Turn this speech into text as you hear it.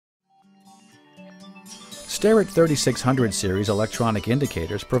Starrett 3600 series electronic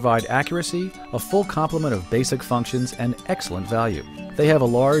indicators provide accuracy, a full complement of basic functions, and excellent value. They have a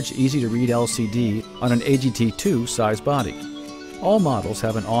large, easy-to-read LCD on an AGT2 size body. All models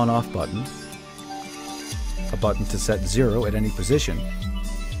have an on-off button, a button to set 0 at any position,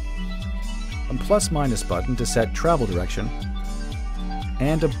 a plus-minus button to set travel direction,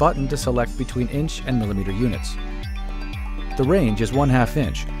 and a button to select between inch and millimeter units. The range is 1/2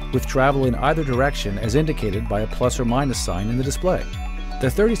 inch, with travel in either direction as indicated by a plus or minus sign in the display. The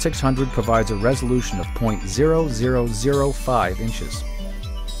 3600 provides a resolution of 0.0005 inches.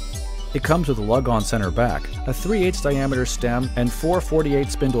 It comes with a lug-on center back, a 3/8 diameter stem, and 4/48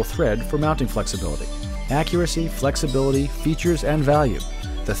 spindle thread for mounting flexibility. Accuracy, flexibility, features, and value.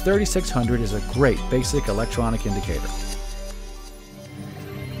 The 3600 is a great basic electronic indicator.